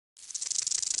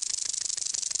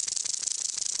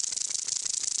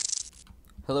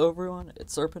Hello everyone,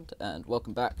 it's Serpent, and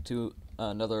welcome back to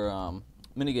another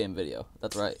minigame video.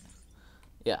 That's right.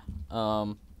 Yeah.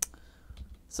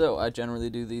 So I generally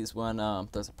do these when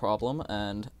there's a problem,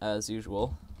 and as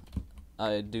usual,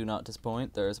 I do not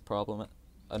disappoint. There is a problem.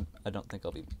 I don't think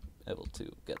I'll be able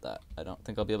to get that. I don't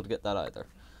think I'll be able to get that either.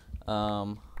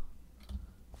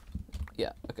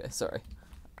 Yeah, okay, sorry.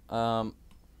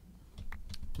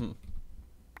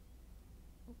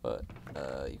 But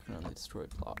you can only destroy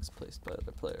blocks placed by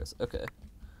other players. Okay.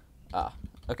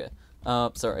 Okay.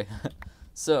 Sorry.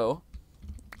 So,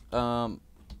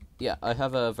 yeah, I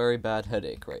have a very bad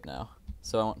headache right now.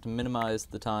 So I want to minimize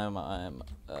the time I'm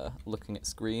looking at a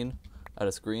screen.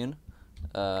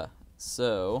 Yeah,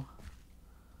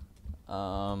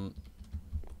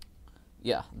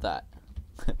 that.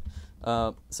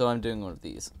 So I'm doing one of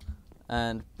these,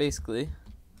 and basically.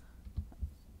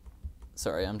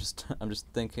 Sorry, I'm just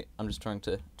trying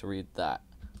to read that.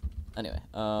 Anyway,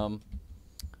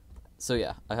 so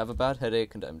yeah, I have a bad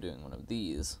headache and I'm doing one of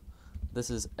these.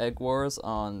 This is Egg Wars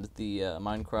on the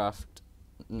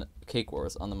Cake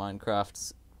Wars on the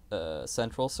Minecraft's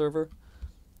Central server.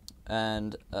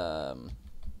 And, what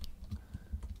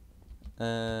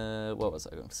was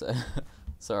I going to say?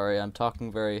 Sorry, I'm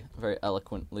talking very, very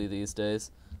eloquently these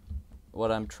days.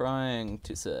 What I'm trying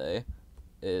to say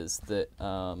is that,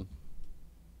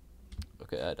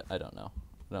 okay, I don't know.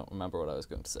 I don't remember what I was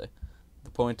going to say.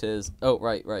 The point is, oh,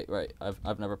 right.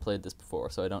 I've never played this before,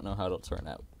 so I don't know how it'll turn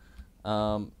out.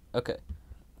 Okay.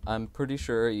 I'm pretty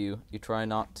sure you try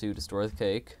not to destroy the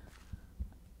cake.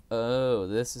 Oh,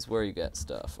 this is where you get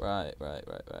stuff. Right.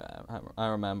 I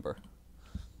remember.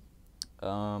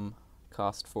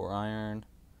 Cost 4 iron.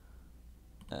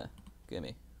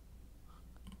 Gimme.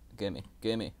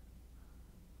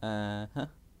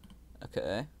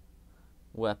 Okay.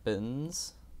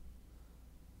 Weapons.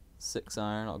 6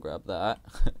 iron, I'll grab that.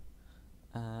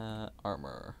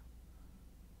 Armor.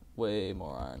 Way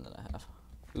more iron than I have.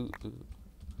 Ooh.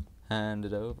 Hand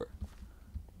it over.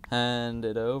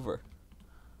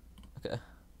 Okay.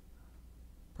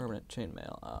 Permanent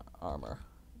chainmail armor.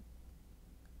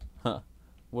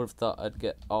 Would have thought I'd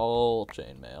get all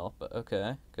chainmail, but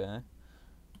okay.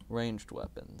 Ranged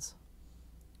weapons.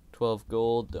 12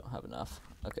 gold, don't have enough.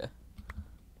 Okay.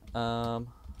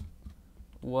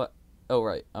 What? Oh,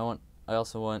 right. I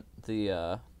also want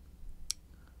the,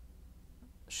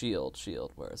 shield.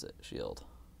 Where is it? Shield.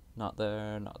 Not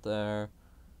there.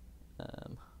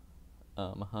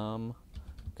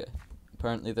 Okay.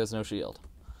 Apparently there's no shield.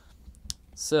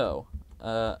 So,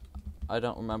 I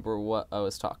don't remember what I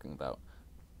was talking about.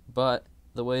 But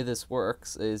the way this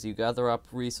works is you gather up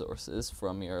resources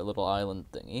from your little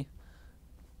island thingy.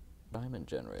 Diamond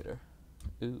generator.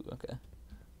 Ooh, okay.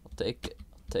 I'll take it.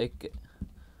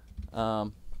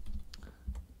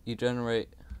 You generate,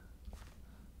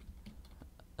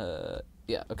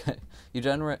 yeah, okay.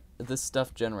 This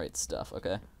stuff generates stuff,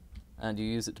 okay? And you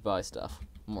use it to buy stuff,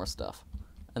 more stuff.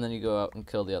 And then you go out and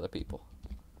kill the other people.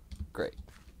 Great.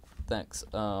 Thanks.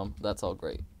 That's all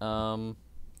great.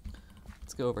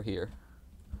 Let's go over here.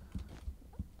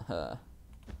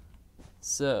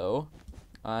 So,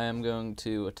 I am going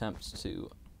to attempt to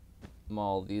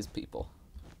maul these people.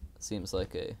 Seems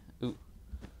like a... Ooh.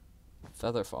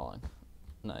 Feather falling.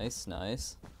 Nice.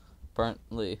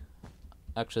 Apparently...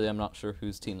 Actually, I'm not sure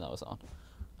whose team that was on.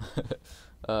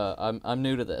 I'm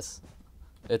new to this.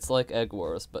 It's like Egg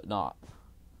Wars, but not.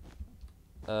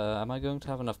 Am I going to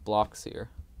have enough blocks here?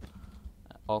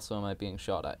 Also, am I being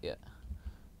shot at yet?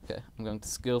 Okay, I'm going to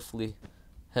skillfully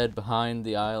head behind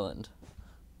the island.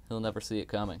 He'll never see it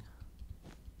coming.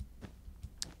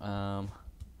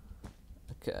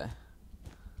 Okay.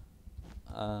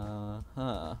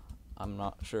 I'm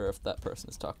not sure if that person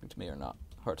is talking to me or not.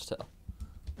 Hard to tell.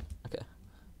 Okay.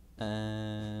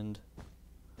 And...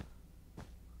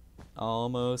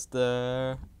 almost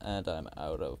there. And I'm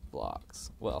out of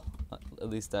blocks. Well, at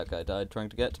least that guy died trying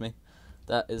to get to me.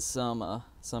 That is some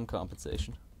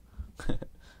compensation.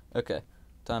 Okay.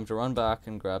 Time to run back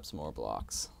and grab some more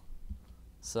blocks.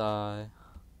 Sigh.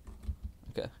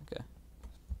 Okay.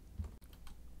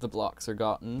 The blocks are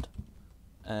gotten.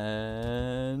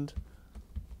 And...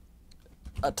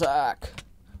 attack!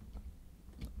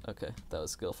 Okay, that was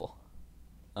skillful.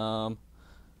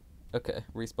 Okay,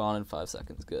 respawn in 5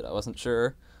 seconds. Good. I wasn't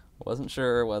sure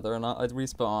whether or not I'd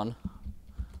respawn.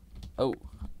 Oh,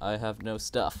 I have no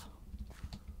stuff.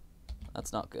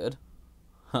 That's not good.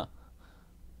 Huh.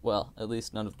 Well, at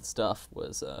least none of the stuff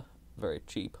was very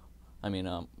cheap. I mean,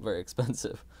 very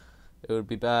expensive. It would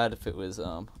be bad if it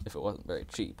wasn't very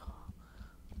cheap.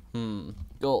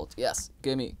 Gold, yes,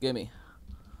 gimme.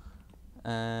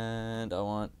 And I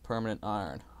want permanent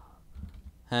iron.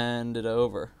 Hand it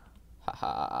over.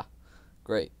 Haha.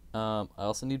 Great. I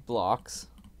also need blocks.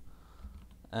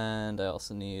 And I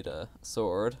also need a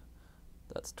sword.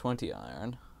 That's 20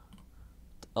 iron.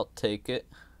 I'll take it.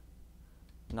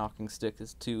 Knocking stick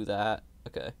is 2 that.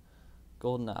 Okay.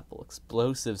 Golden apple.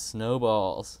 Explosive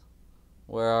snowballs.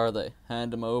 Where are they?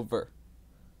 Hand them over.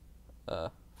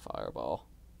 Fireball.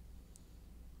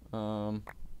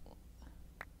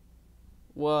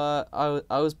 What?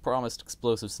 I was promised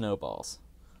explosive snowballs.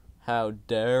 How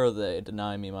dare they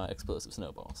deny me my explosive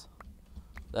snowballs?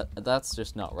 That's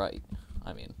just not right.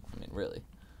 I mean, really.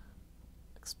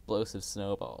 Explosive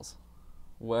snowballs.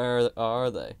 Where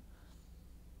are they?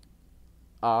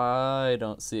 I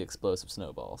don't see explosive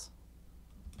snowballs.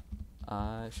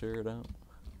 I sure don't.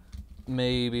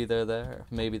 Maybe they're there.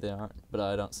 Maybe they aren't. But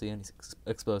I don't see any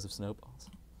explosive snowballs.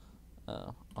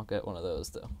 I'll get one of those,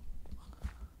 though.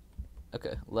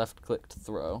 Okay, left click to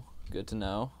throw. Good to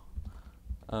know.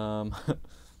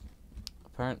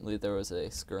 Apparently there was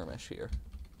a skirmish here.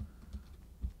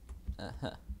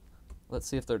 Let's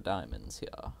see if they're diamonds.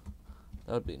 Yeah,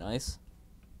 that would be nice.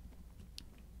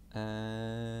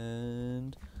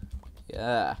 And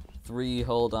yeah, 3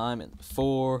 whole diamonds,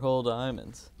 4 whole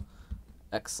diamonds.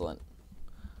 Excellent.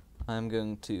 I'm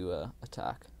going to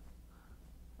attack.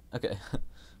 Okay.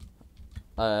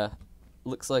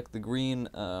 Looks like the green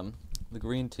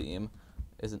team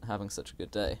isn't having such a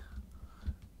good day.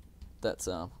 That's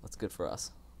good for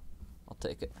us. I'll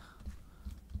take it.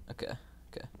 Okay.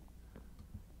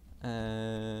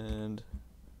 And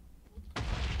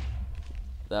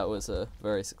that was a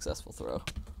very successful throw.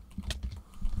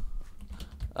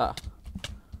 Ah.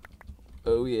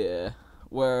 Oh yeah.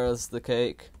 Where's the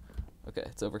cake? Okay,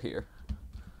 it's over here.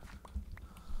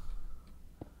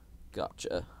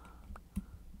 Gotcha.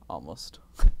 Almost.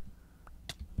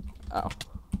 Ow.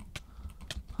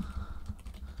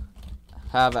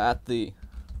 Have at thee.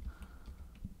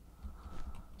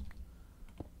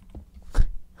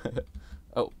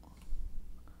 Oh.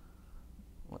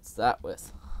 What's that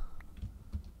with?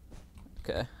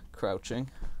 Okay, crouching.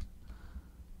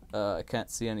 I can't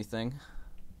see anything.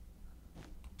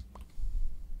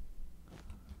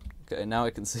 Okay, now I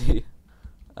can see.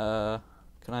 Can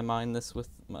I mine this with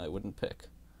my wooden pick?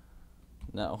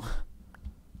 No.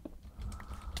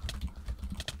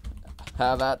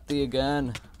 Have at thee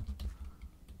again.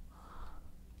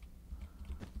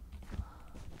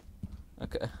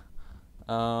 Okay.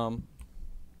 Oh,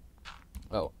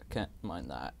 I can't mine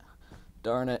that.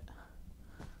 Darn it.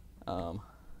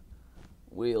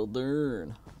 We'll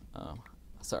learn.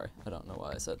 Sorry, I don't know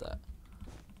why I said that.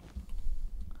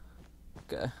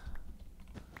 Okay.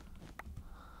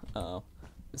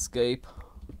 Escape.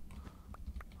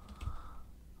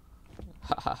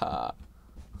 Ha ha ha.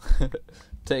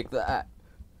 Take that.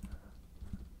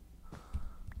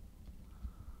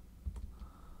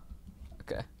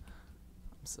 Okay.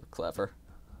 I'm so clever.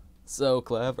 So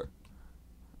clever.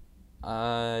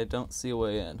 I don't see a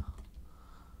way in.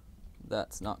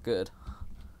 That's not good.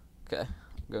 Okay.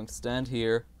 I'm going to stand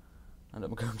here, and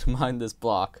I'm going to mine this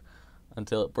block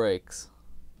until it breaks.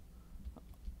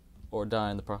 Or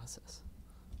die in the process.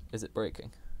 Is it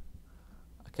breaking?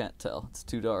 I can't tell. It's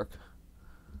too dark.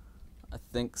 I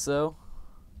think so.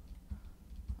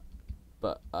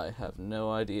 But I have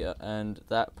no idea. And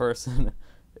that person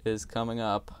is coming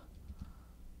up.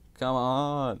 Come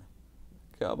on.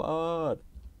 Come on.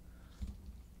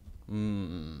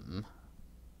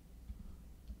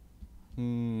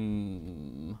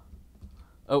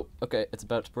 Oh, okay. It's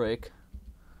about to break.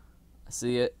 I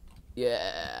see it.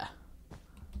 Yeah.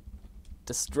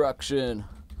 Destruction.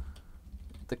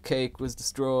 The cake was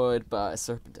destroyed by a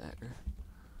serpent dagger.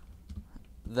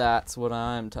 That's what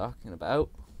I'm talking about.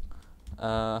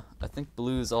 I think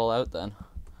blue's all out then.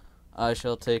 I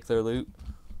shall take their loot,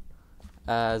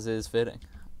 as is fitting.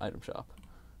 Item shop.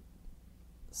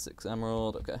 6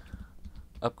 emerald, okay.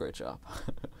 Upgrade shop.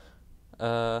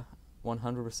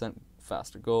 100%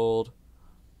 faster gold.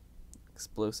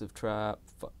 Explosive trap,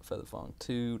 feather falling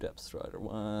 2, depth strider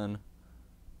 1.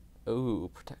 Oh,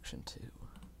 protection 2.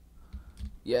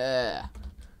 Yeah!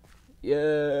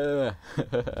 Yeah!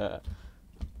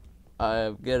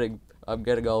 I'm getting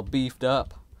all beefed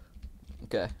up.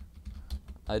 Okay.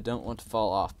 I don't want to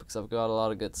fall off because I've got a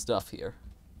lot of good stuff here.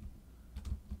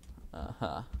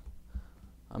 I'm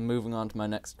moving on to my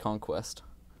next conquest.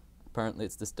 Apparently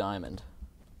it's this diamond.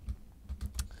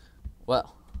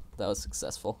 Well, that was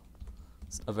successful.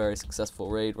 It's a very successful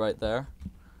raid right there.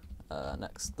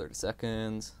 Next 30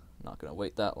 seconds. Not gonna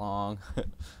wait that long.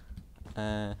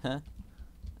 And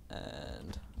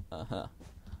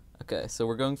Okay, so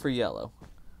we're going for yellow.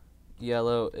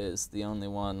 Yellow is the only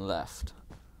one left.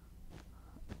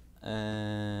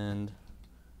 And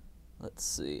let's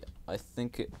see, I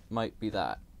think it might be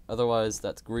that. Otherwise,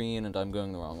 that's green and I'm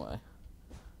going the wrong way.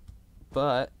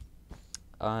 But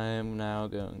I'm now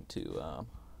going to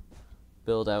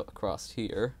build out across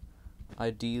here.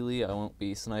 Ideally, I won't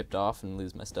be sniped off and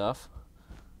lose my stuff.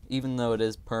 Even though it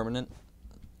is permanent,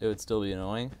 it would still be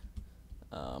annoying.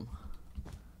 Come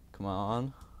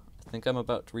on. I think I'm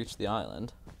about to reach the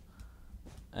island.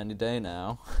 Any day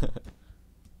now.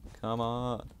 Come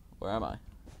on. Where am I?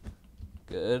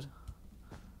 Good.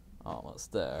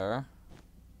 Almost there.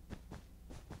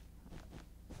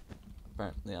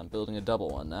 Apparently I'm building a double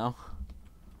one now.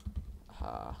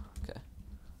 Ah, okay.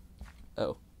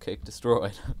 Oh, cake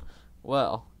destroyed.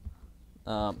 Well,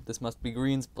 this must be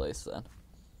Green's place then.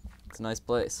 It's a nice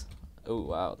place. Oh,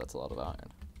 wow, that's a lot of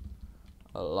iron.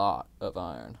 A lot of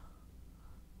iron.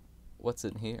 What's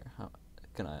in here? How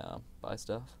can I buy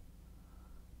stuff?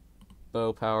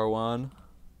 Bow power 1.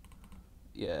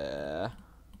 Yeah.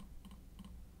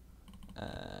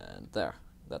 And there.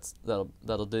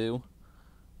 That'll do.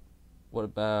 What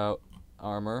about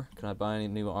armor? Can I buy any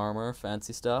new armor?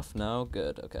 Fancy stuff? No?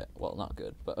 Good. Okay. Well, not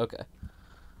good, but okay.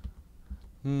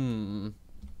 The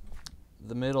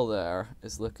middle there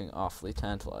is looking awfully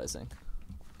tantalizing.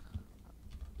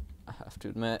 I have to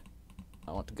admit,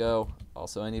 I want to go.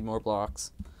 Also, I need more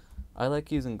blocks. I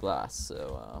like using glass,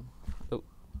 so, oh,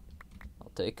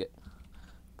 I'll take it.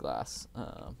 Glass.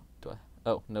 Do I?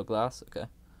 Oh, no glass? Okay.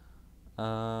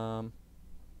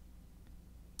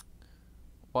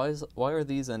 Why are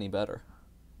these any better?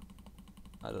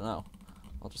 I don't know.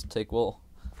 I'll just take wool.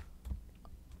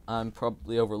 I'm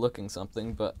probably overlooking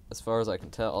something, but as far as I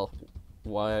can tell,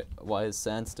 why is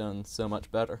sandstone so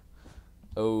much better?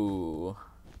 Oh,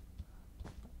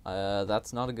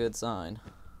 that's not a good sign.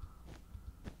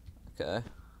 Okay.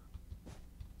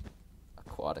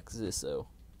 Aquatic Zisso,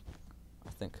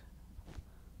 I think.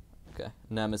 Okay,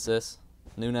 Nemesis,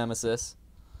 new Nemesis.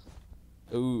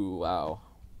 Ooh, wow.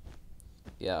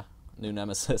 Yeah, new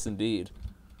Nemesis indeed.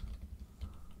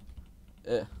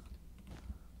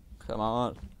 Come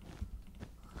on.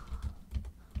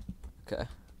 Okay.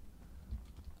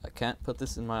 I can't put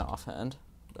this in my offhand.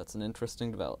 That's an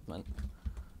interesting development.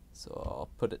 So I'll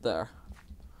put it there.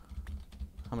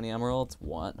 How many emeralds?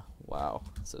 1. Wow,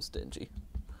 so stingy.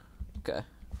 Okay,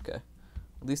 okay.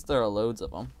 At least there are loads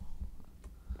of them.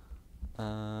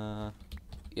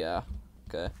 Yeah,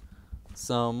 okay.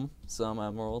 Some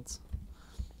emeralds.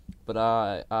 But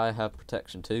I have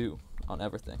protection too on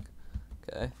everything.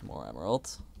 Okay, more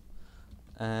emeralds.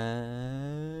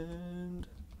 And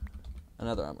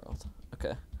another emerald.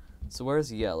 Okay. So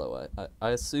where's yellow? I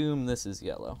assume this is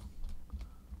yellow.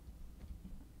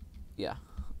 Yeah,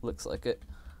 looks like it.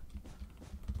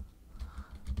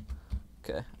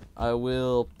 Okay. I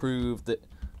will prove that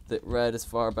red is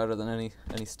far better than any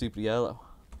stupid yellow.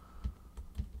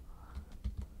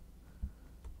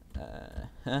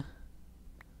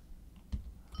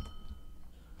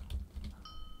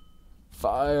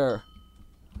 Fire!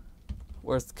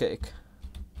 Where's the cake?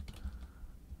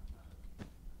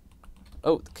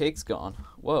 Oh, the cake's gone.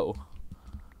 Whoa.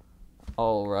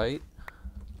 Alright.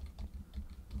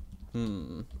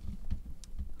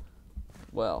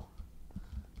 Well.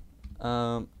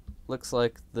 Looks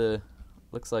like that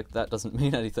doesn't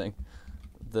mean anything.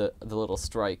 The little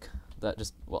strike. That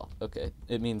just, well, okay,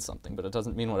 it means something, but it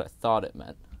doesn't mean what I thought it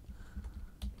meant.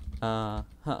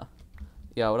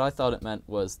 Yeah, what I thought it meant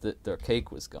was that their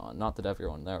cake was gone, not that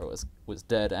everyone there was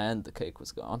dead and the cake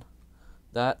was gone.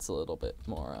 That's a little bit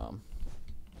more,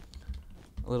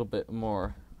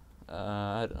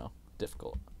 I don't know,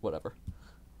 difficult, whatever.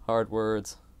 Hard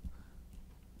words.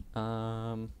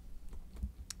 The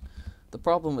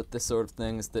problem with this sort of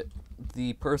thing is that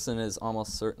the person is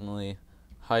almost certainly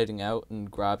hiding out and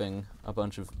grabbing a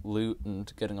bunch of loot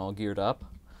and getting all geared up,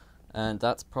 and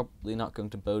that's probably not going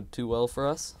to bode too well for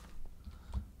us.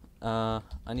 I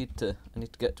need to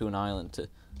get to an island to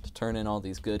turn in all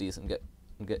these goodies and get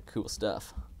cool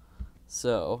stuff.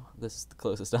 So this is the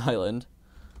closest island.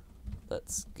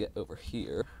 Let's get over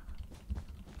here.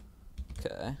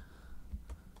 Okay.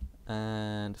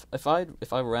 And if I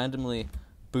randomly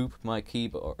boop my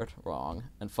keyboard wrong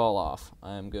and fall off,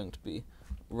 I am going to be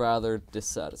rather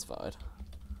dissatisfied.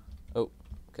 Oh,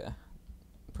 okay.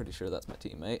 I'm pretty sure that's my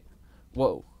teammate.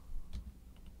 Whoa.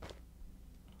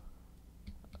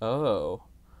 Oh.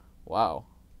 Wow.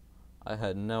 I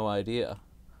had no idea.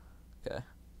 Okay.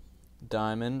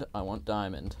 Diamond. I want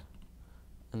diamond.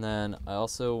 And then I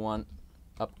also want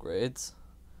upgrades.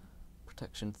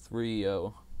 Protection 3.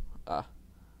 Oh.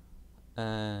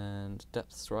 And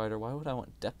Depth Strider. Why would I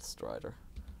want Depth Strider?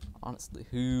 Honestly,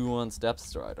 who wants Depth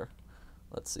Strider?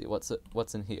 Let's see,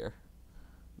 what's in here?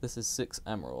 This is 6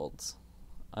 emeralds.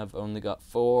 I've only got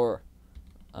 4.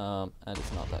 And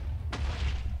it's not that.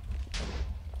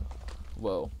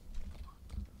 Whoa.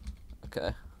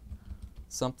 Okay.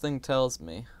 Something tells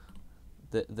me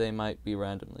that they might be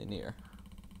randomly near.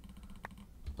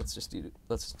 Let's just do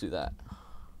that.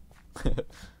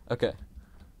 Okay.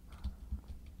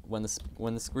 When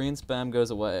the screen spam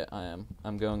goes away,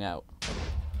 I'm going out.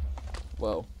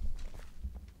 Whoa.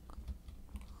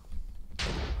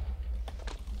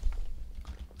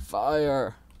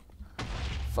 Fire!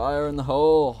 Fire in the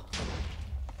hole!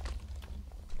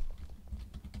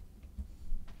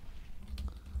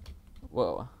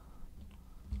 Whoa.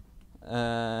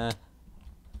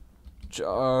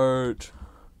 Charge!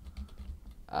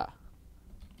 Ah.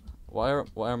 Why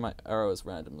are my arrows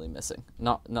randomly missing?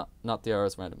 Not the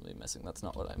arrows randomly missing. That's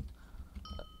not what I'm.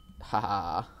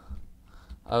 Haha.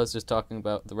 I was just talking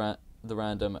about the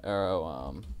random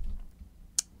arrow.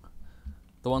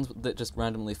 The ones that just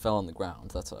randomly fell on the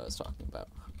ground. That's what I was talking about.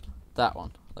 That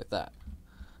one, like that.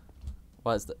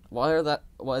 Why is that?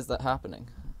 Why is that happening?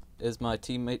 Is my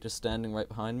teammate just standing right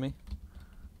behind me?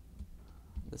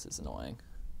 This is annoying.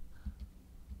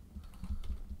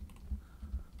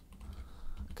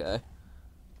 Okay.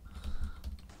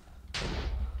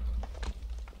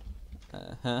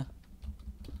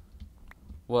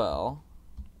 Well,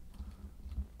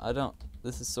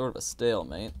 this is sort of a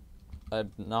stalemate.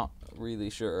 I'm not really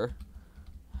sure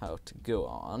how to go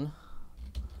on.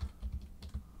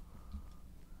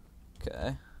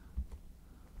 Okay.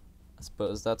 I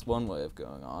suppose that's one way of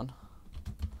going on.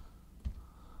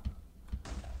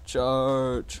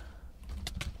 Charge!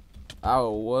 Ow,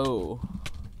 whoa.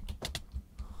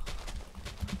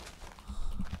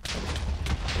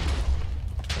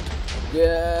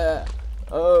 Yeah!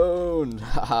 Owned!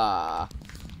 Haha!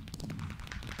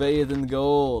 Bathe in the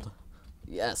gold!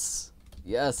 Yes!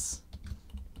 Yes!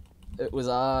 It was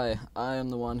I. I am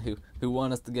the one who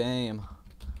won us the game.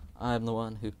 I am the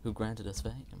one who granted us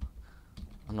fame.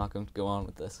 I'm not going to go on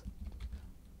with this.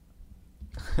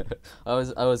 I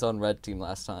was on red team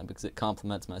last time because it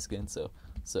complements my skin so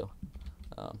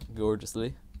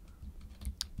gorgeously.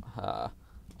 I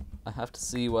have to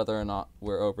see whether or not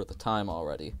we're over the time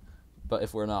already, but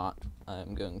if we're not,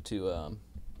 I'm going to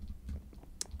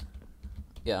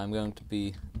I'm going to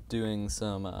be doing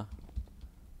some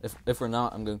if we're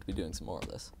not, I'm going to be doing some more of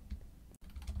this.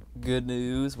 Good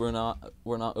news, we're not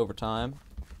over time.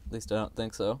 At least I don't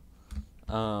think so.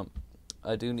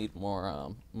 I do need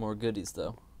more goodies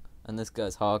though, and this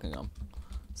guy's hogging them,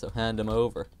 so hand him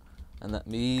over, and let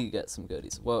me get some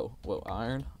goodies. Whoa,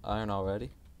 iron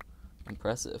already,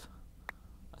 impressive.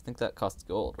 I think that costs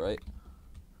gold, right?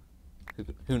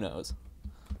 Who knows?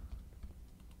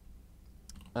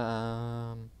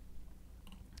 Yeah,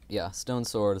 stone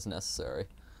sword is necessary,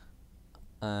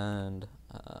 and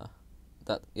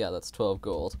that's 12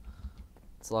 gold.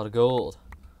 It's a lot of gold.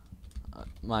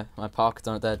 My pockets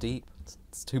aren't that deep.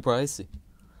 It's too pricey.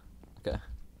 Okay,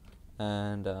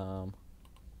 and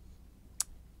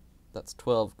that's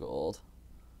 12 gold.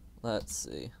 Let's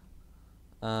see.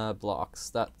 Blocks.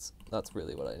 That's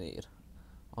really what I need.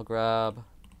 I'll grab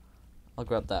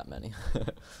that many.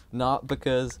 Not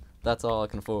because that's all I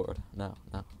can afford. No.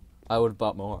 I would have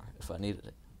bought more if I needed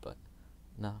it, but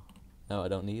no, I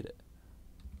don't need it.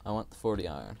 I want the 40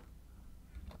 iron.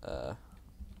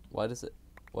 Why does it?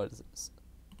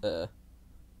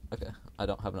 Okay, I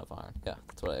don't have enough iron. Yeah,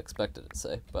 that's what I expected it to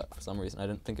say, but for some reason I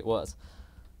didn't think it was.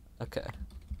 Okay.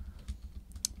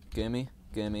 Gimme,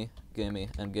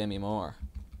 and gimme more.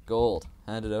 Gold.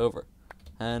 Hand it over.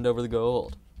 Hand over the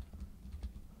gold.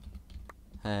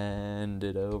 Hand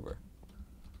it over.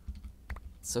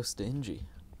 It's so stingy.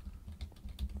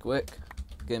 Quick.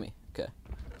 Gimme. Okay.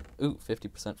 Ooh,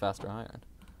 50% faster iron.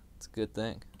 It's a good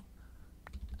thing.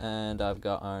 And I've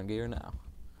got iron gear now.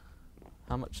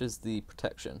 How much is the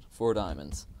protection? 4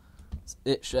 diamonds.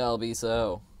 It shall be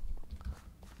so.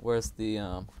 Where's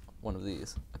the, one of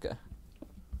these? Okay.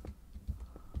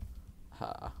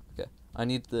 Okay. I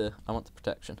want the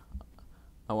protection.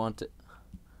 I want it.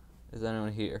 Is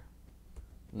anyone here?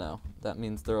 No. That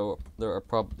means there are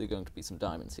probably going to be some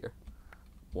diamonds here.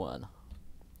 1.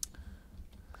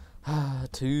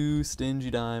 2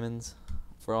 stingy diamonds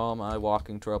for all my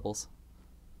walking troubles.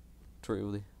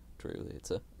 Truly, it's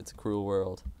a cruel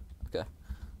world. Okay.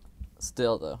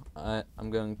 Still though, I'm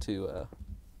going to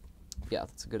yeah,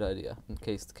 that's a good idea.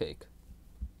 Encase the cake.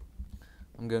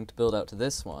 I'm going to build out to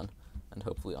this one, and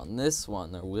hopefully on this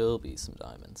one there will be some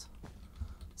diamonds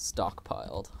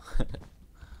stockpiled.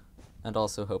 And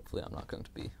also, hopefully, I'm not going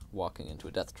to be walking into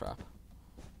a death trap.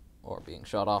 Or being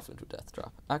shot off into a death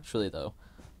trap. Actually, though,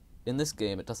 in this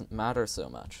game, it doesn't matter so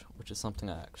much, which is something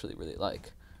I actually really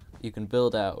like. You can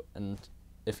build out, and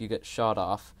if you get shot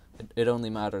off, it only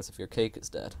matters if your cake is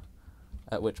dead.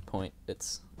 At which point,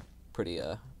 it's pretty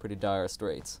dire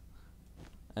straits.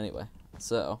 Anyway,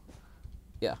 so,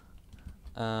 yeah.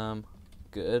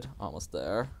 Good, almost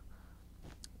there.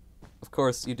 Of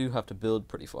course, you do have to build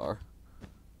pretty far.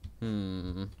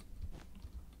 Okay.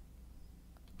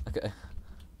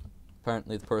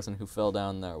 Apparently the person who fell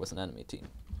down there was an enemy team.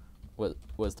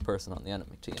 Was the person on the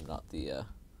enemy team, not the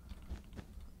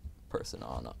person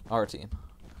on our team,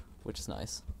 which is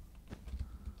nice.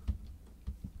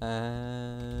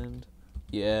 And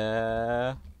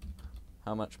yeah,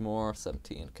 how much more?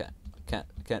 17.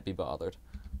 Can't be bothered.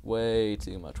 Way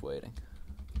too much waiting.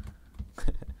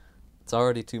 It's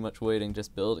already too much waiting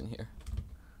just building here.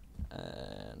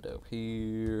 And over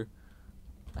here,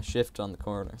 I shift on the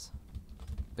corners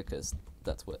because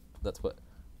that's what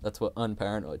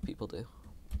unparanoid people do,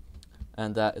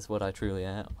 and that is what I truly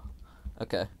am.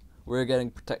 Okay, we're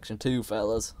getting protection too,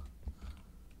 fellas.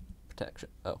 Protection.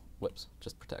 Oh, whoops,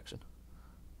 just protection.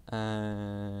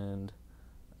 And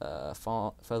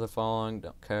feather falling.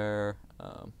 Don't care.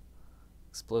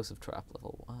 Explosive trap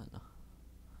level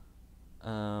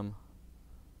 1.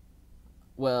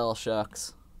 Well,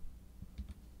 shucks.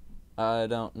 I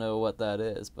don't know what that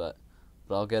is, but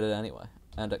I'll get it anyway.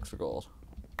 And extra gold.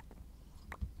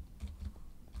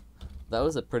 That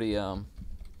was a pretty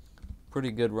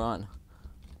good run.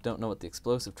 Don't know what the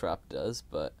explosive trap does,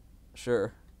 but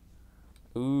sure.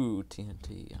 Ooh,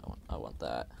 TNT. I want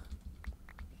that.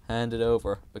 Hand it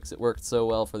over, because it worked so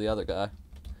well for the other guy.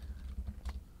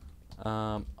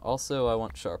 Also, I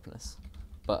want sharpness,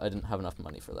 but I didn't have enough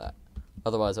money for that.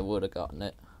 Otherwise, I would have gotten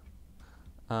it.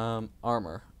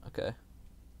 Armor. Okay.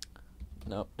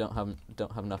 Nope, don't have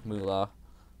enough moolah.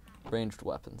 Ranged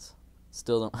weapons.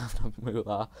 Still don't have enough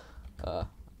moolah.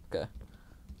 Okay.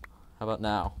 How about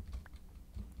now?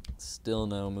 Still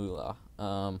no moolah.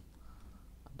 I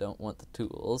don't want the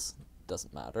tools.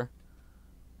 Doesn't matter.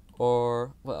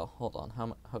 Or, well, hold on.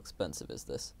 How expensive is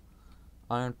this?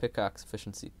 Iron pickaxe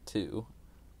efficiency 2.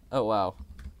 Oh wow.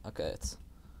 Okay, it's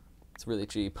really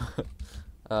cheap.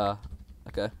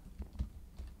 Okay.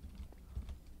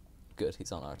 Good,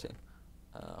 he's on our team.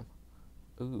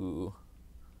 Ooh.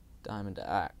 Diamond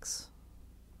axe.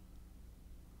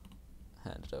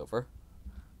 Hand it over.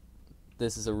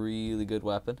 This is a really good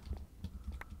weapon.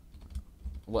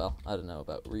 Well, I don't know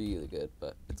about really good,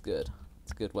 but it's good.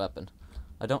 It's a good weapon.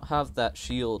 I don't have that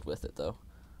shield with it, though,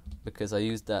 because I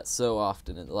used that so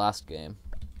often in the last game.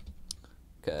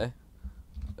 Okay.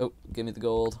 Oh, give me the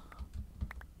gold.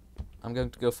 I'm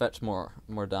going to go fetch more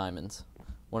diamonds.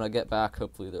 When I get back,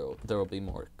 hopefully there will be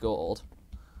more gold.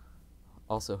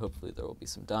 Also, hopefully there will be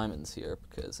some diamonds here,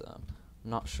 because I'm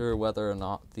not sure whether or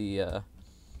not the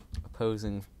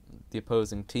opposing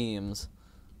teams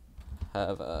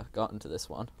have gotten to this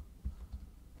one.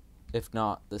 If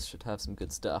not, this should have some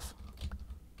good stuff.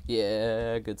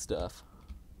 Yeah, good stuff.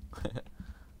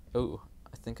 Oh,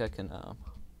 I think I can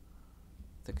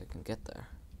get there.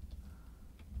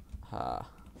 Ha.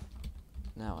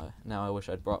 Now I wish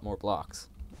I'd brought more blocks.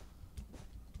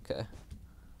 Okay.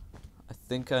 I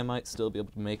think I might still be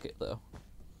able to make it though,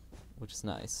 which is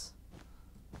nice.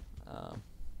 At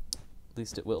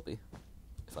least it will be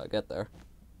if I get there.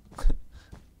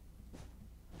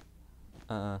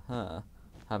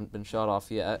 Haven't been shot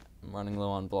off yet. I'm running low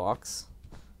on blocks.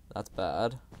 That's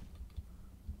bad.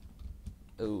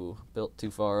 Ooh, built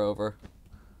too far over.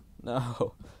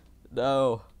 No.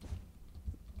 No.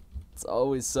 It's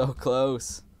always so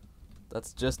close.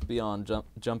 That's just beyond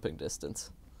jumping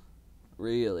distance.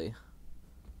 Really.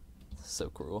 So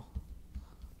cruel.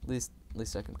 At least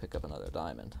I can pick up another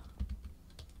diamond.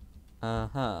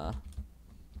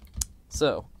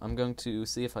 So, I'm going to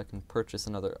see if I can purchase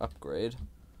another upgrade.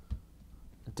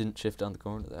 I didn't shift on the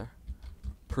corner there.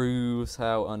 Proves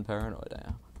how unparanoid I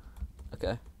am.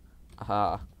 Okay.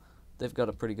 Aha. They've got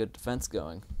a pretty good defense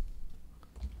going.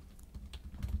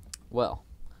 Well,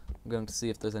 I'm going to see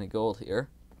if there's any gold here.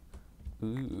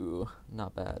 Ooh,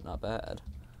 not bad, not bad.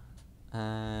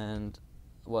 And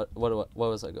what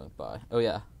was I going to buy? Oh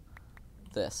yeah,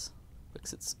 this,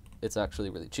 because it's actually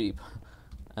really cheap.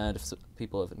 And if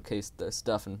people have encased their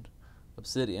stuff in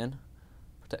obsidian,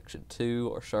 protection 2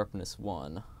 or sharpness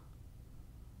 1.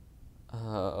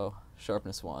 Oh,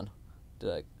 sharpness 1.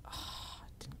 I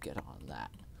didn't get on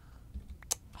that.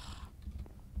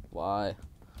 Why?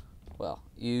 Well,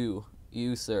 you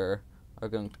sir are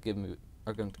going to give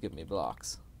me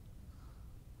blocks.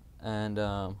 And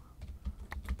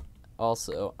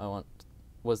also, I want...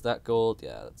 Was that gold?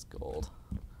 Yeah, that's gold.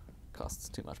 Costs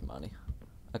too much money.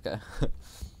 Okay.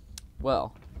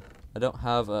 Well, I don't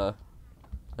have a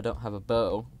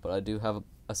bow, but I do have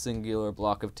a singular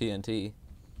block of TNT,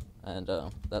 and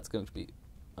that's going to be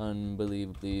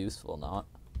unbelievably useful, not?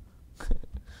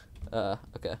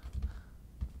 Okay.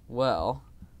 Well,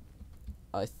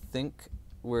 I think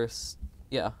we're...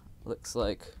 yeah, looks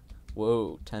like...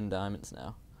 Whoa, 10 diamonds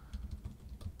now.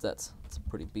 That's a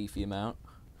pretty beefy amount.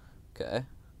 Okay.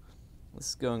 This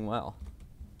is going well.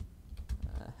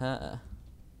 Uh-huh.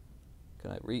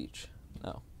 Can I reach?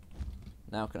 No.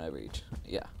 Now can I reach?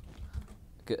 Yeah.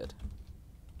 Good.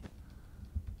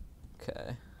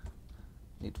 Okay.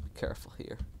 Need to be careful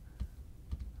here.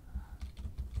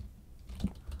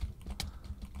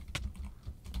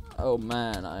 Oh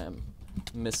man, I am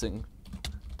missing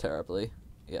terribly.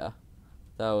 Yeah.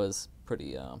 That was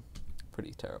pretty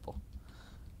terrible.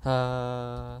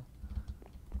 I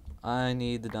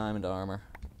need the diamond armor.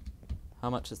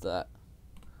 How much is that?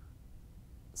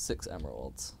 6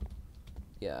 emeralds.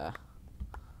 Yeah.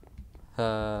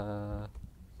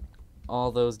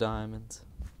 All those diamonds.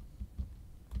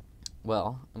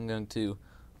 Well, I'm going to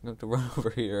run over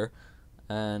here,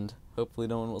 and hopefully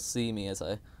no one will see me as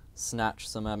I snatch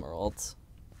some emeralds.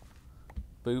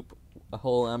 Boop. A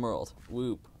whole emerald.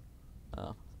 Whoop.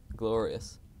 Oh,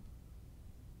 glorious.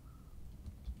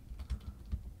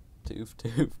 Toof,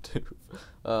 toof, toof.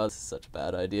 Oh, this is such a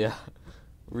bad idea.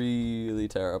 Really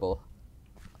terrible.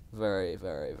 Very,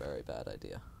 very, very bad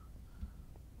idea.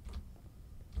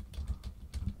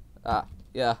 Ah,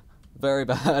 yeah. Very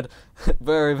bad.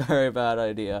 Very, very bad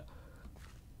idea.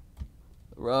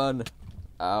 Run.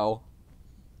 Ow.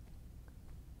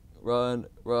 Run,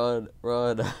 run,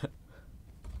 run.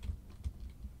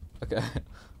 Okay.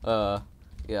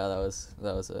 Yeah, that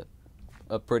was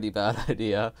a pretty bad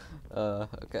idea.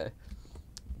 Okay.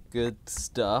 Good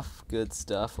stuff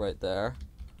right there.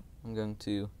 I'm going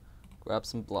to grab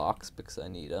some blocks because I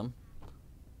need them.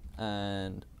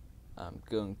 And I'm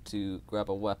going to grab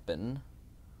a weapon.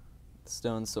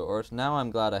 Stone sword. Now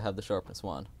I'm glad I have the sharpness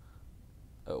 1.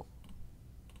 Oh.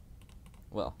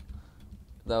 Well,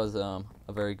 that was a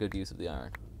very good use of the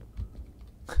iron.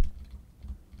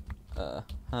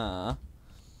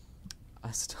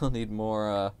 I still need more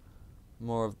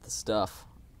of the stuff.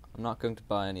 I'm not going to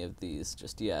buy any of these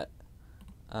just yet.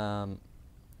 I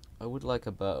would like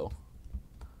a bow.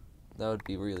 That would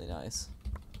be really nice.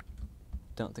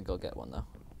 Don't think I'll get one though.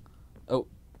 Oh,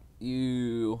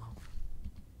 you.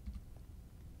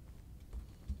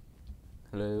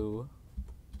 Hello.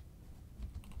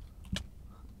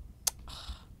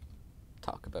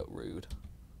 Talk about rude.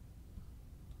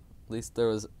 At least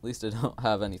I don't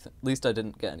have anything. At least I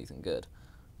didn't get anything good.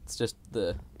 It's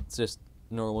just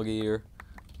normal gear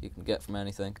you can get from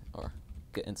anything or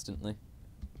get instantly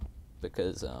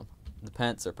because the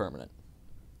pants are permanent.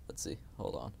 Let's see.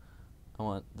 Hold on. I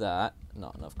want that.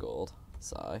 Not enough gold.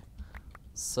 Sigh.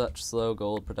 Such slow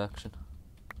gold production.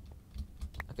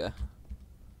 Okay.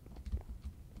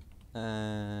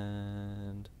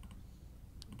 And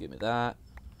give me that.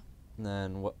 And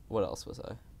then what else was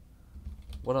I?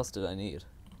 What else did I need?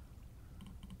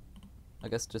 I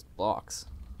guess just blocks.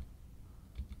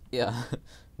 Yeah,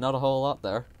 not a whole lot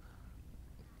there.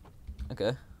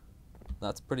 Okay,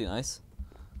 that's pretty nice.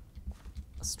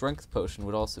 A strength potion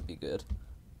would also be good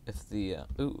if the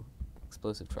ooh,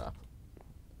 explosive trap.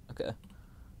 Okay.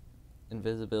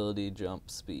 Invisibility,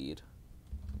 jump, speed.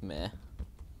 Meh.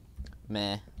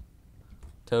 Meh.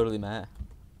 Totally meh.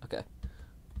 Okay.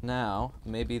 Now,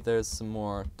 maybe there's some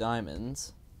more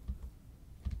diamonds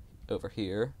over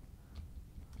here.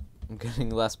 I'm getting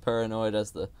less paranoid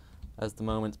as the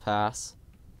moments pass.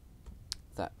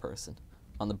 That person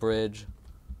on the bridge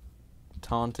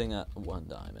taunting at 1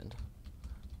 diamond.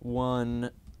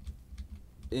 1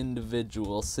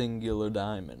 individual singular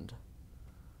diamond.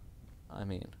 I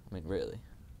mean really.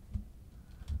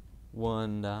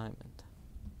 1 diamond.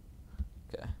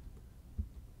 Okay.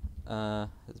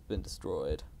 Has been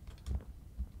destroyed.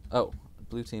 Oh,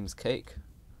 blue team's cake.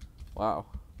 Wow.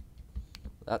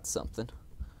 That's something.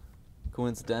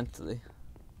 Coincidentally.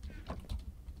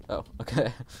 Oh,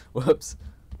 okay. Whoops.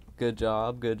 Good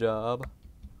job, good job.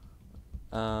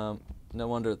 No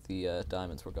wonder the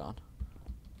diamonds were gone.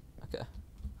 Okay.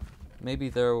 Maybe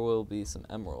there will be some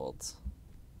emeralds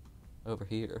over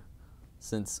here,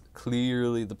 since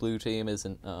clearly the blue team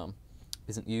isn't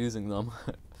using them.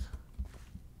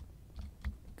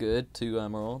 Good, 2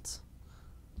 emeralds.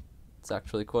 It's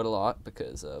actually quite a lot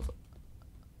because of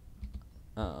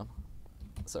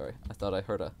sorry, I thought I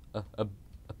heard a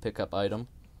pickup item.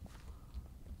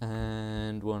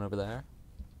 And 1 over there.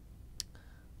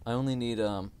 I only need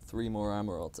 3 more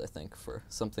emeralds, I think, for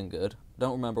something good.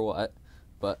 Don't remember what,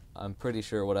 but I'm pretty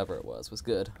sure whatever it was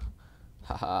good.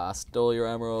 Haha, stole your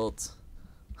emeralds.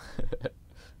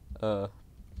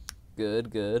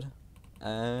 Good.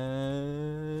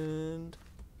 And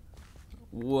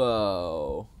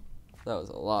whoa, that was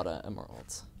a lot of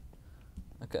emeralds.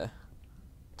 Okay,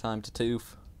 time to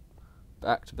toof.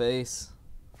 Back to base.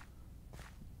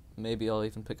 Maybe I'll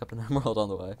even pick up an emerald on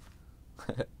the way.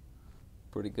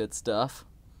 Pretty good stuff.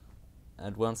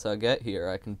 And once I get here,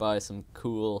 I can buy some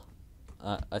cool,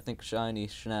 I think shiny,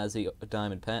 snazzy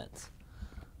diamond pants,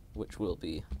 which will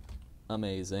be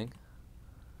amazing.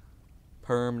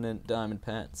 Permanent diamond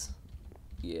pants.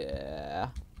 Yeah.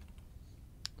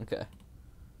 Okay.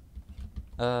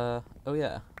 Oh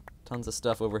yeah. Tons of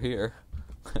stuff over here.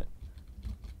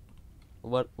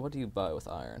 What do you buy with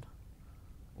iron?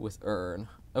 With urn.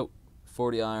 Oh,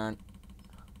 40 iron.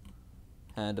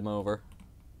 Hand him over.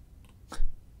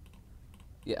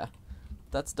 Yeah.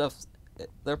 That stuff's,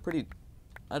 they're pretty,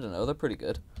 I don't know, they're pretty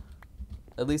good.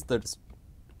 At least they're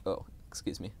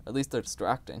at least they're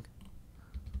distracting.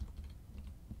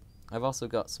 I've also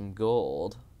got some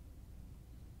gold.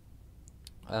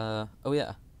 Oh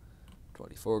yeah.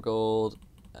 24 gold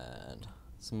and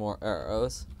some more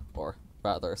arrows, or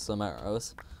rather some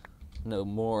arrows. Know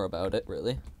more about it,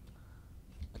 really.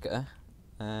 Okay.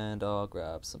 And I'll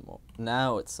grab some more.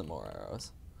 Now it's some more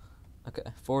arrows.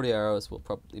 Okay, 40 arrows will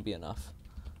probably be enough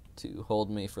to hold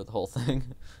me for the whole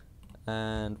thing.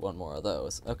 And 1 more of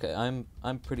those. Okay, I'm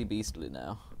pretty beastly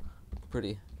now.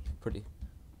 Pretty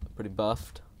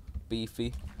buffed,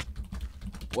 beefy.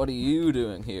 What are you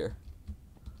doing here?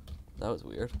 That was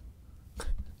weird.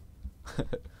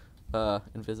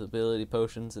 Invisibility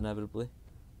potions, inevitably.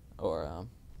 Or,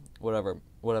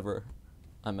 whatever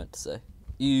I meant to say.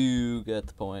 You get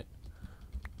the point.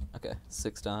 Okay,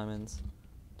 6 diamonds.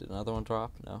 Did another one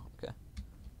drop? No? Okay.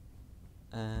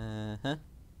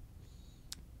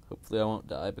 Hopefully I won't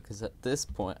die, because at this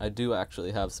point I do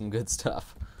actually have some good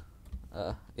stuff.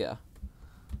 Yeah.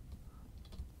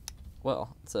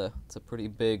 Well, it's a pretty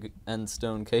big end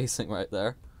stone casing right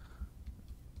there.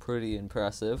 Pretty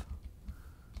impressive.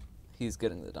 He's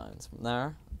getting the diamonds from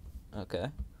there. Okay.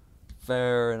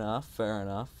 Fair enough.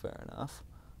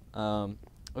 Oh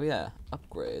yeah,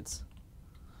 upgrades.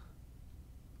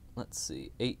 Let's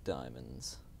see, 8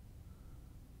 diamonds.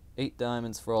 8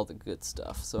 diamonds for all the good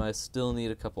stuff, so I still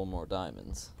need a couple more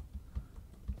diamonds.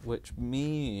 Which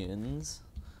means,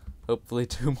 hopefully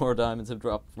 2 more diamonds have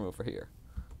dropped from over here,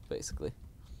 basically.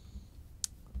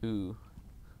 Ooh,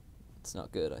 it's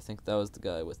not good. I think that was the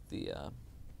guy with the,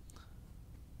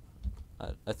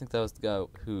 I think that was the guy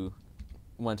who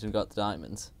went and got the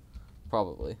diamonds.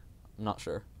 Probably. I'm not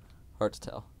sure. Hard to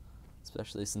tell.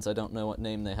 Especially since I don't know what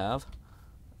name they have.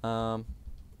 Okay,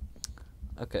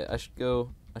 I should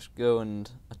go and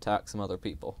attack some other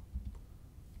people.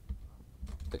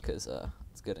 Because,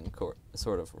 it's getting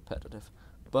sort of repetitive.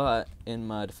 But, in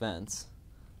my defense,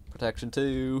 protection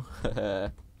 2! Okay.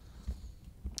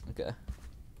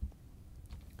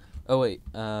 Oh wait,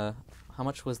 how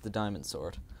much was the diamond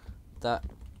sword? That,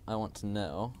 I want to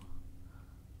know.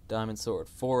 Diamond sword,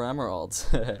 4 emeralds.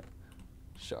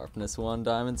 Sharpness 1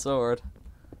 diamond sword.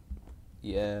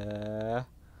 Yeah.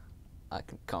 I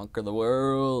can conquer the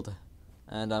world.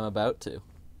 And I'm about to.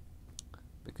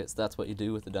 Because that's what you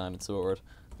do with the diamond sword.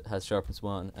 It has sharpness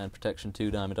 1 and protection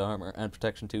 2 diamond armor and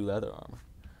protection 2 leather armor.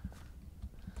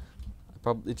 I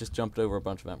probably just jumped over a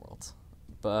bunch of emeralds.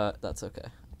 But that's okay.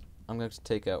 I'm going to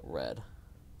take out red.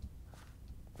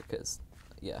 Because,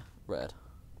 yeah, red.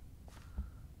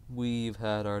 We've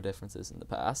had our differences in the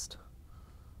past.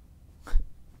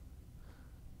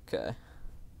 Okay.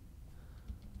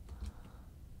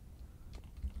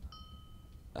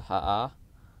 Aha.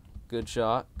 Good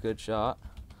shot.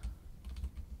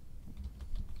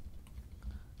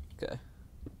 Okay.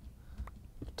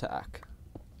 Attack.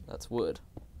 That's wood.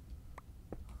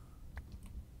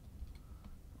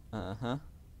 Uh-huh.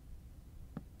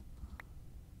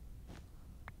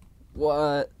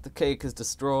 What? The cake is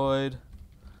destroyed.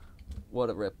 What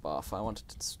a rip-off. I wanted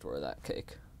to destroy that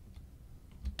cake.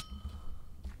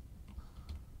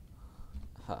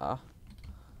 Ha.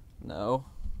 No.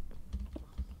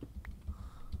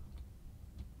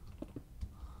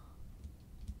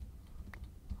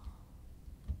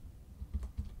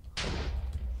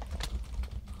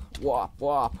 Wop.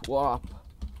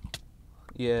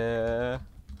 Yeah.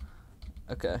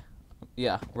 Okay.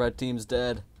 Yeah, red team's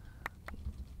dead.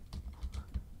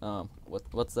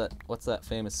 What's that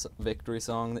famous victory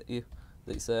song that you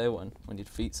say when you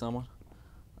defeat someone?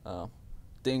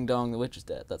 Ding dong, the witch is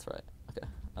dead. That's right. Okay.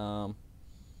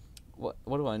 What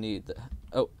do I need?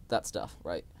 Oh, that stuff,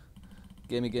 right.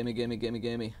 Gimme, gimme, gimme, gimme,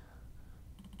 gimme.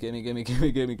 Gimme, gimme,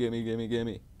 gimme, gimme, gimme, gimme,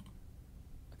 gimme.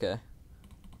 Okay.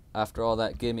 After all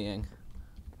that gimmying,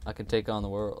 I can take on the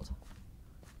world.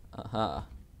 Aha.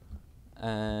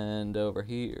 And over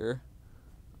here,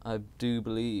 I do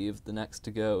believe the next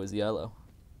to go is yellow.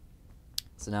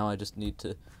 So now I just need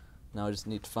to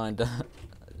find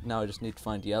now I just need to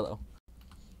find yellow.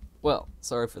 Well,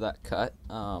 sorry for that cut.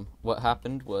 What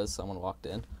happened was someone walked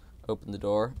in, opened the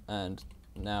door, and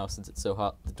now since it's so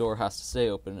hot, the door has to stay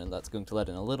open, and that's going to let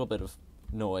in a little bit of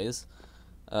noise.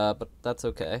 But that's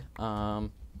okay.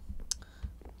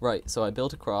 Right, so I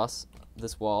built across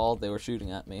this wall. They were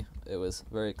shooting at me. It was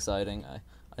very exciting. I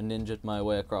ninja'd my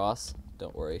way across.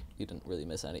 Don't worry, you didn't really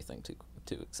miss anything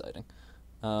too exciting.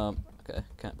 Okay,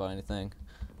 can't buy anything.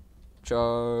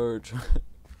 Charge.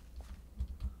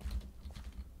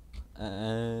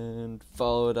 And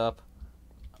follow it up.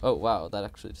 Oh wow, that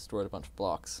actually destroyed a bunch of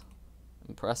blocks.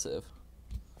 Impressive.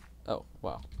 Oh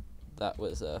wow, that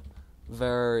was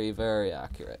very, very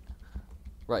accurate.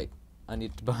 Right, I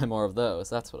need to buy more of those.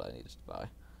 That's what I needed to buy.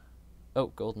 Oh,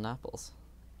 golden apples.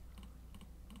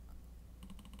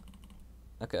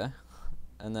 Okay,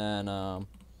 and then the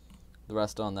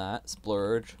rest on that.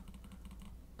 Splurge.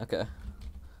 Okay,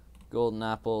 golden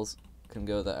apples can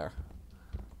go there.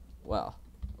 Wow.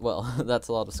 Well, that's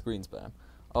a lot of screen spam.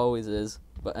 Always is.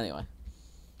 But anyway,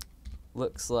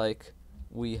 looks like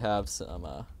we have some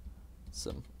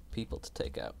people to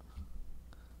take out.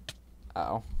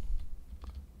 Ow.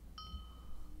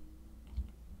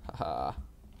 Haha.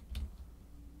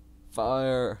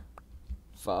 Fire.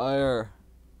 Fire.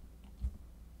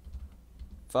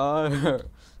 Fire.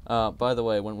 By the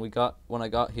way, when I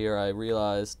got here, I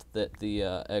realized that the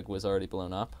egg was already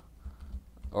blown up.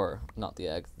 Or, not the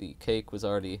egg, the cake was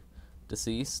already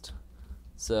deceased.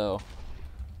 So,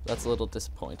 that's a little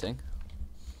disappointing.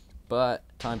 But,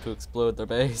 time to explode their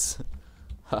base.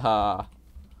 Haha.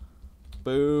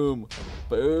 Boom.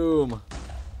 Boom.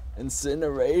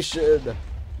 Incineration.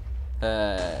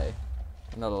 Hey.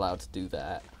 I'm not allowed to do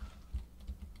that.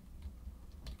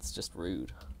 It's just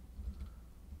rude.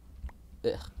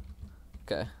 Ugh.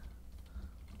 Okay.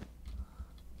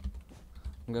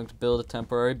 I'm going to build a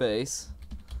temporary base.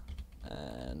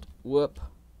 And whoop.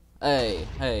 Hey,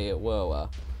 whoa,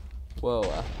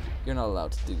 whoa, you're not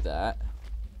allowed to do that.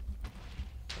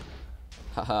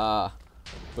 Haha.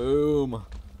 Boom.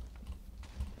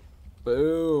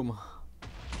 Boom.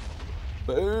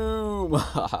 Boom.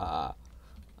 Haha.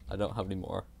 I don't have any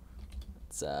more.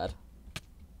 It's sad.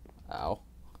 Ow.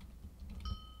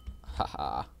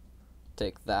 Haha.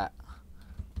 Take that.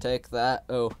 Take that.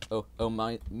 Oh,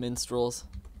 my minstrels.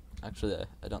 Actually,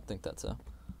 I don't think that's a...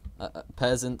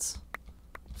 peasants.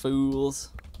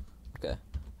 Fools. Okay.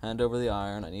 Hand over the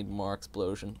iron. I need more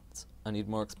explosions. I need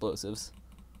more explosives.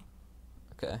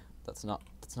 Okay. That's not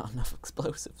enough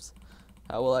explosives.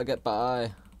 How will I get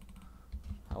by?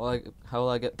 How will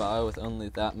I get by with only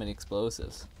that many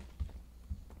explosives?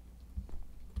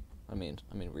 I mean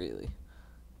really.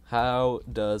 How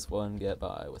does one get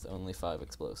by with only 5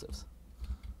 explosives?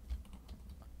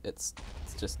 It's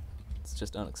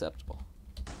just unacceptable.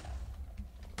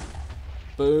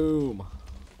 Boom.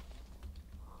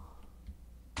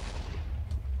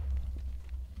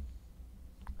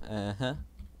 Uh-huh.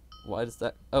 Why does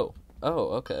that... Oh,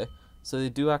 okay. So they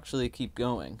do actually keep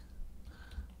going,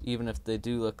 even if they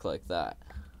do look like that.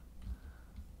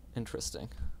 Interesting.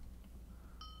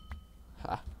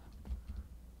 Ha.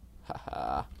 Ha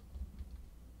ha.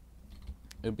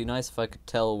 It would be nice if I could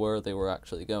tell where they were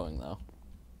actually going, though.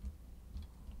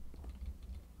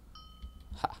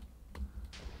 Ha.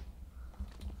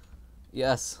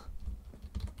 Yes.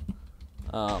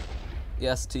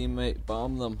 Yes, teammate,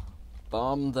 bomb them.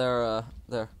 Bomb their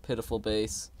pitiful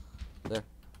base.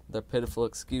 Their pitiful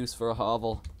excuse for a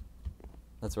hovel.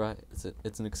 That's right.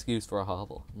 It's an excuse for a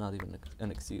hovel, not even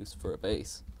an excuse for a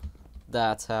base.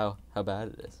 That's how bad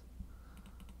it is.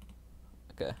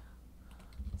 Okay.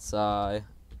 Sigh.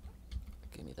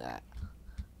 Give me that.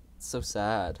 It's so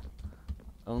sad.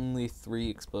 Only 3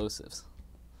 explosives.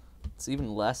 It's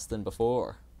even less than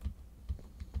before.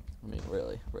 I mean,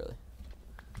 really.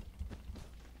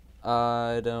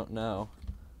 I don't know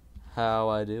how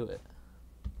I do it.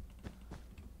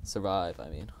 Survive, I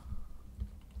mean.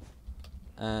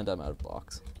 And I'm out of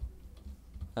blocks.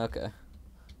 Okay.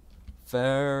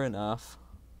 Fair enough.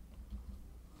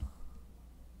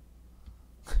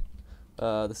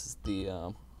 This is the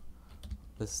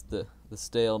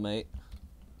stalemate.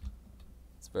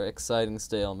 It's a very exciting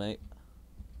stalemate.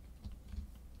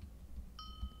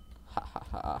 Ha ha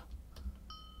ha.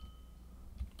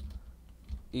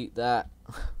 Eat that.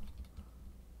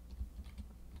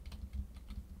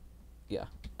 Yeah.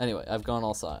 Anyway, I've gone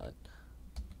all silent.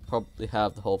 Probably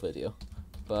have the whole video,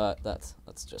 but that's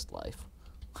just life.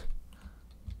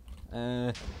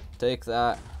 Take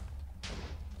that.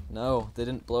 No, they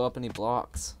didn't blow up any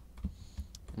blocks.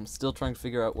 I'm still trying to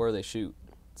figure out where they shoot.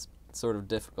 It's sort of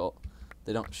difficult.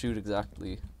 They don't shoot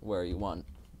exactly where you want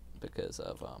because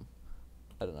of,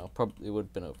 I don't know, probably would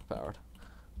have been overpowered.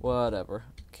 Whatever.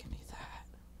 Give me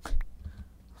that.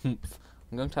 I'm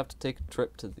going to have to take a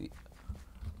trip to the...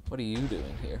 What are you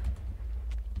doing here?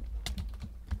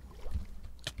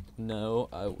 No,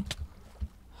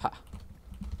 Ha.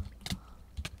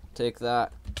 Take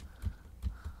that.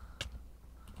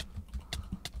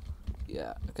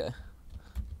 Yeah, okay.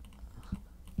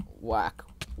 Whack,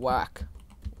 whack,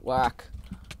 whack.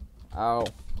 Ow,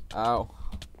 ow.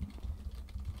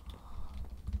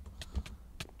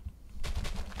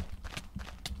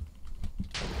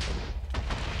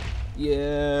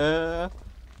 Yeah.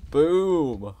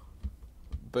 Boom.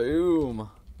 Boom.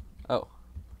 Oh,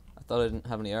 I thought I didn't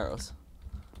have any arrows.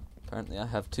 Apparently I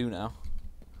have 2 now.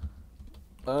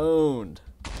 Owned.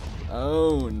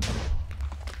 Owned.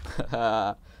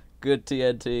 Haha. Good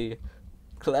TNT.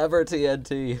 Clever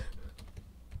TNT.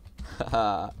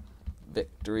 Haha.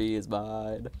 Victory is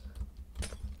mine.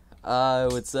 I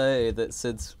would say that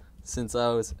since I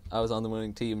was on the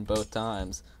winning team both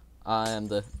times, I am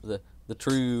the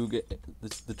true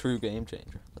game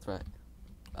changer. That's right.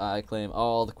 I claim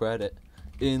all the credit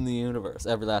in the universe.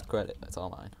 Every last credit. That's all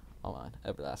mine. All mine.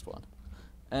 Every last one.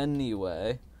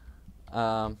 Anyway,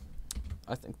 I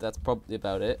think that's probably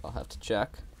about it. I'll have to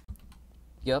check.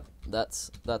 Yep,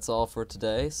 that's all for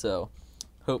today. So,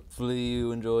 hopefully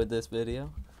you enjoyed this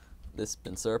video. This has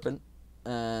been Serpent,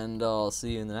 and I'll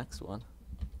see you in the next one.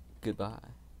 Goodbye.